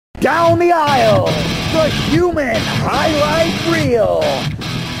down the aisle, the human highlight reel,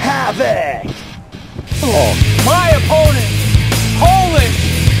 Havoc. Oh. My opponent, Polish,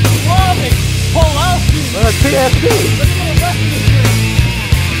 Slavic, Pulaski. PSP.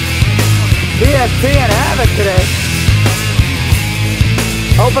 PSP and Havoc today.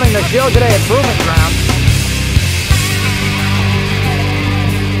 Opening the show today at Proving Ground.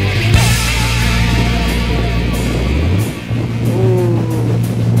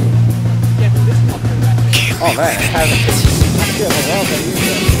 Oh man, Havoc now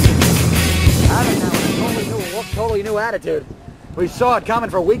with a totally new attitude. We saw it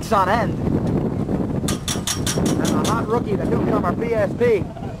coming for weeks on end. And a hot rookie, the newcomer PSP.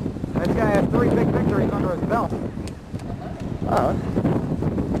 This guy has 3 big victories under his belt. Oh.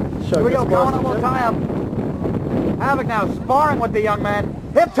 Here we go, going up, we'll tie him. Havoc now sparring with the young man.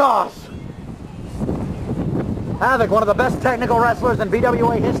 Hip toss. Havoc, one of the best technical wrestlers in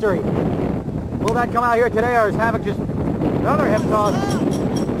BWA history. Will that come out here today, or is Havoc just another hip toss?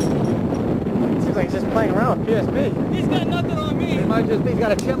 Seems like he's just playing around with PSP. He's got nothing on me. It might just be, he's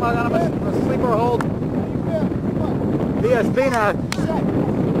got a chipmunk on him, a sleeper hold. PSP now.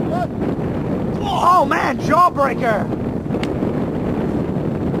 Oh man, jawbreaker.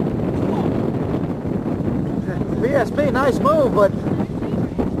 PSP, nice move, but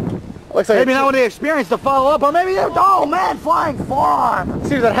looks like maybe not with the experience to follow up, or maybe oh man, flying forearm.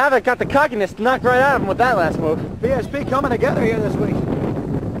 Seems that Havoc got the cockiness knocked right out of him with that last move. PSP coming together here this week.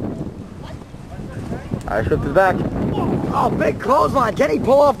 I flipped it back. Oh, big clothesline. Can he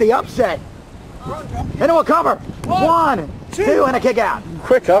pull off the upset? Into a cover. 1, 2, and a kick out.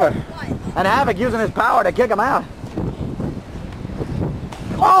 Quick cover. And Havoc using his power to kick him out.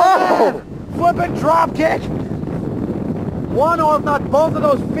 Oh! Flipping drop kick. One or if not both of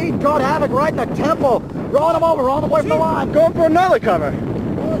those feet caught Havoc right in the temple. Rolling him over, rolling him away from the line. Going for another cover.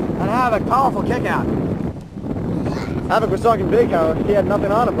 And Havoc, powerful kick out. Havoc was talking big how he had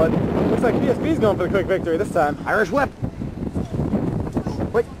nothing on him, but looks like PSP's going for the quick victory this time. Irish whip.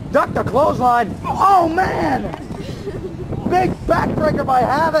 Wait, duck the clothesline. Oh man! Big backbreaker by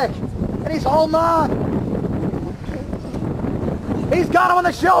Havoc. And he's holding on. He's got him on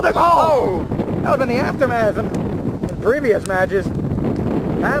the shoulder. Oh! That would have been the aftermath in previous matches.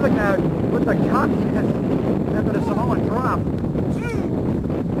 Havoc now with the cockiness after the Samoan drop.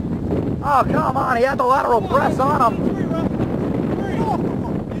 Oh, come on. He had the lateral press on him.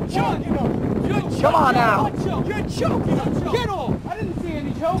 Come on now. You're choking him. Get off. I didn't see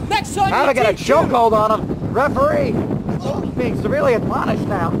any choke. Next time Havoc got a chokehold on him. Referee being severely admonished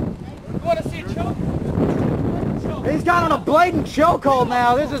now. You want to see a choke? He's got on a blatant chokehold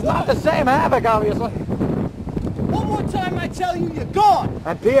now. This is not the same Havoc, obviously. One more time I tell you, you're gone.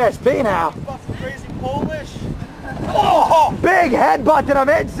 And PSP now. Crazy Polish. Oh! Big headbutt to the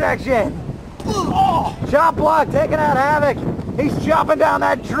midsection. Oh! Chop block taking out Havoc. He's chopping down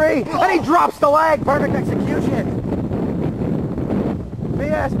that tree. And he drops the leg. Perfect execution.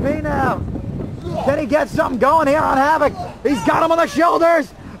 PSP now. Can he get something going here on Havoc? He's got him on the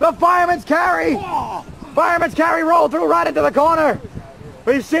shoulders. The fireman's carry. Fireman's carry roll through right into the corner.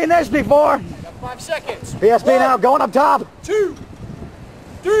 We've seen this before. 5 seconds. PSP now going up top. 2,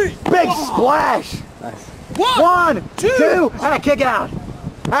 3. Big splash. Nice. 1, 2, and a kick out.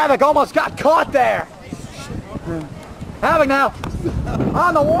 Havoc almost got caught there. Havoc now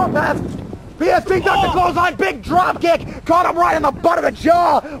on the warpath. PSP ducked the clothesline, big drop kick. Caught him right in the butt of the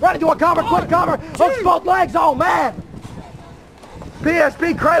jaw. Right into a cover, quick cover. Hooks both legs, oh man.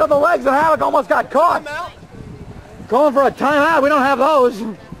 PSP cradled the legs and Havoc almost got caught. Going for a timeout, we don't have those.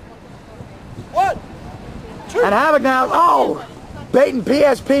 1, 2. And Havoc now, oh, baiting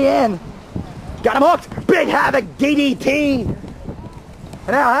PSP in. Got him hooked, big Havoc DDT. And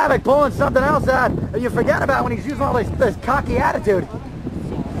now Havoc pulling something else out that you forget about when he's using all this cocky attitude.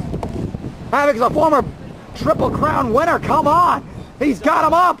 Havoc's a former Triple Crown winner, come on. He's got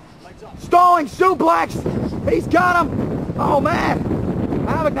him up. Stalling suplex. He's got him. Oh man.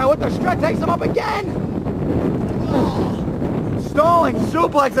 Havoc now with the stretch takes him up again. Stalling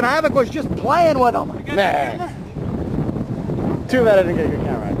suplex and Havoc was just playing with him. Nah. Too bad I didn't get a good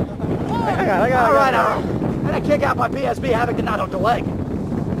count right. I got All right. And a kick out by PSP. Havoc did not hook the leg.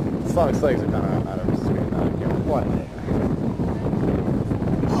 Slavic's legs are kind of out of his screen. What?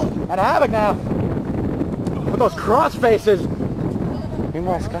 And Havoc now with those cross faces.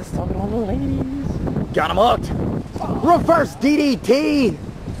 Meanwhile, Scott's talking to all the ladies. Got him hooked. Reverse DDT.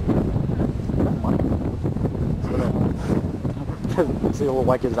 See the little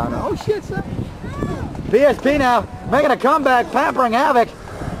white kids down there. Oh shit, son. PSP now making a comeback, pampering Havoc.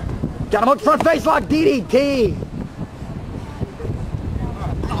 Got him hooked front face lock DDT.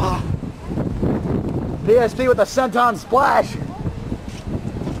 PSP with the senton splash.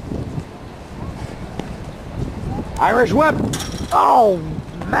 Irish whip. Oh,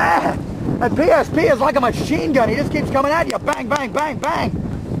 man. And PSP is like a machine gun. He just keeps coming at you. Bang, bang, bang, bang.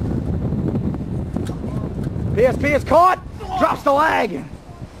 PSP is caught. Drops the leg.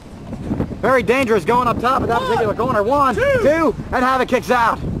 Very dangerous going up top at that particular corner. 1, 2, and Havoc kicks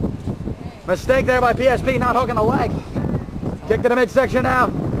out. Mistake there by PSP, not hooking the leg. Kick to the midsection now.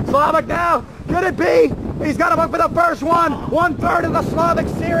 Slavic now. Could it be? He's got him up for the first one. 1/3 of the Slavic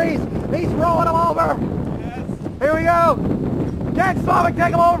series. He's rolling him over. Here we go. Can Slavic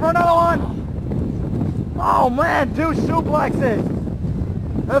take him over for another one? Oh man, 2 suplexes.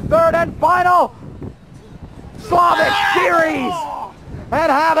 The third and final Slavic series.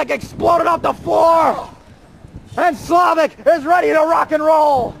 And Havoc exploded off the floor. And Slavic is ready to rock and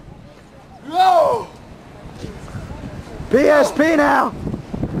roll. Whoa! PSP now.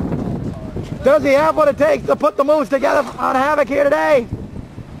 Does he have what it takes to put the moves together on Havoc here today?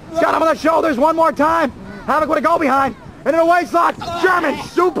 Got him on the shoulders one more time. Havoc with a go behind. Into the waist lock. German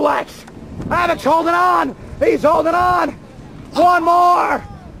suplex. Havoc's holding on. He's holding on. One more.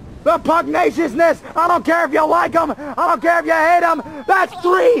 The pugnaciousness. I don't care if you like him. I don't care if you hate him. That's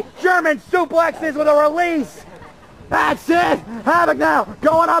 3 German suplexes with a release. That's it. Havoc now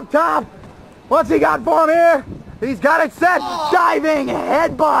going up top. What's he got for him here? He's got it set. Diving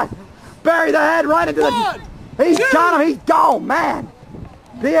headbutt. Bury the head right into the... He's got him. He's gone, man.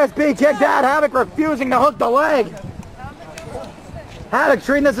 PSP kicked out. Havoc refusing to hook the leg. Havoc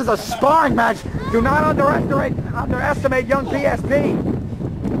treating this as a sparring match. Do not underestimate young PSP.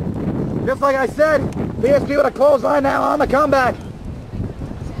 Just like I said, PSP with a clothesline now on the comeback.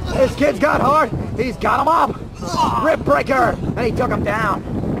 This kid's got heart. He's got him up. Rip breaker. And he took him down.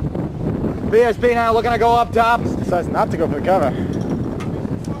 PSP now looking to go up top. Decides not to go for the cover.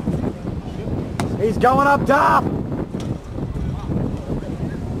 He's going up top.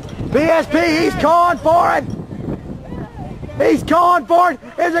 PSP, he's going for it. He's going for it.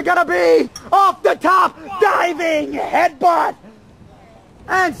 Is it going to be off the top? Diving headbutt.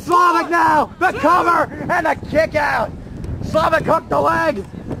 And Slavic now, the cover and the kick out. Slavic hooked the leg.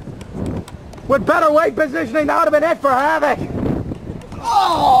 With better weight positioning, that would have been it for Havoc.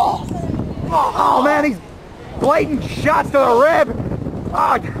 Oh man, these blatant shots to the rib.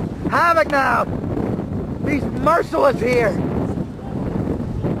 Oh, Havoc now. He's merciless here.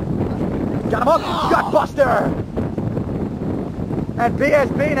 Got him hooked. Gutbuster. And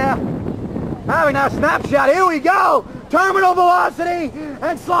PSP now. Havoc now, snapshot. Here we go. Terminal velocity.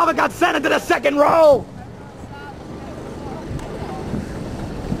 And Slavic got sent into the second row.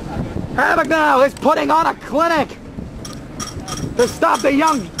 Havoc now is putting on a clinic to stop the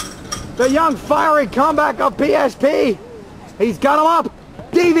young fiery comeback of PSP. He's got him up.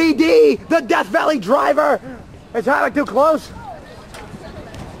 DVD, the Death Valley driver. Is Havoc too close?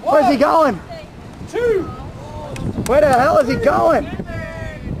 Where's he going? 2. Where the hell is he going?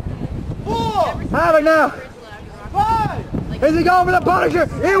 4. Havoc now. 5. Is he going for the Punisher?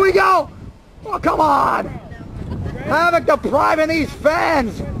 Here we go. Oh, come on. Havoc depriving these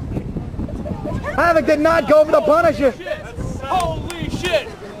fans. Havoc did not go for the Punisher. Holy shit!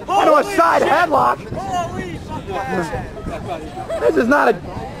 Into a side headlock. Holy shit! This does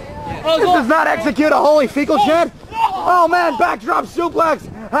not execute a holy fecal shit. Oh man, backdrop suplex.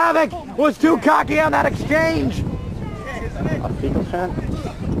 Havoc was too cocky on that exchange. A fecal chant?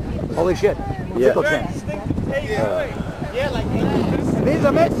 Holy shit. Yeah. Fecal chant. He's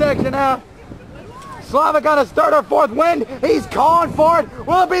a midsection now. Slavic on his 3rd or 4th wind. He's calling for it.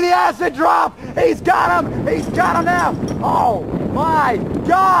 Will it be the acid drop? He's got him. He's got him now. Oh my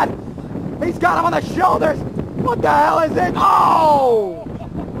God. He's got him on the shoulders. What the hell is it? Oh!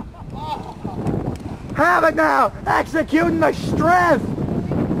 Havoc now executing the strength.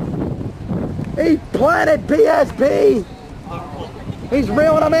 He planted PSP. He's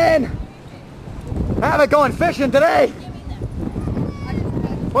reeling him in. Havoc going fishing today.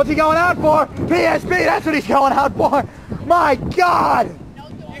 What's he going out for? PSP, that's what he's going out for. My God!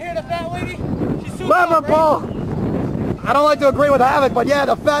 You hear the fat lady? She's super Liverpool! I don't like to agree with Havoc, but yeah,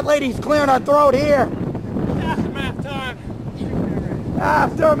 the fat lady's clearing her throat here. Aftermath time.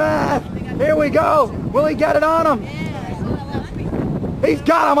 Aftermath! Here we go! Will he get it on him? He's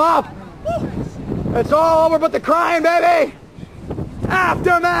got him up! It's all over but the crying, baby!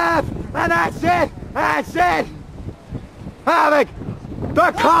 Aftermath! And that's it! That's it! Havoc!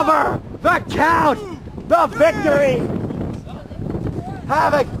 The cover! The count! The victory!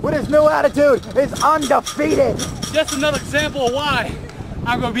 Havoc, with his new attitude, is undefeated. Just another example of why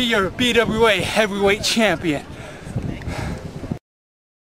I'm going to be your BWA heavyweight champion.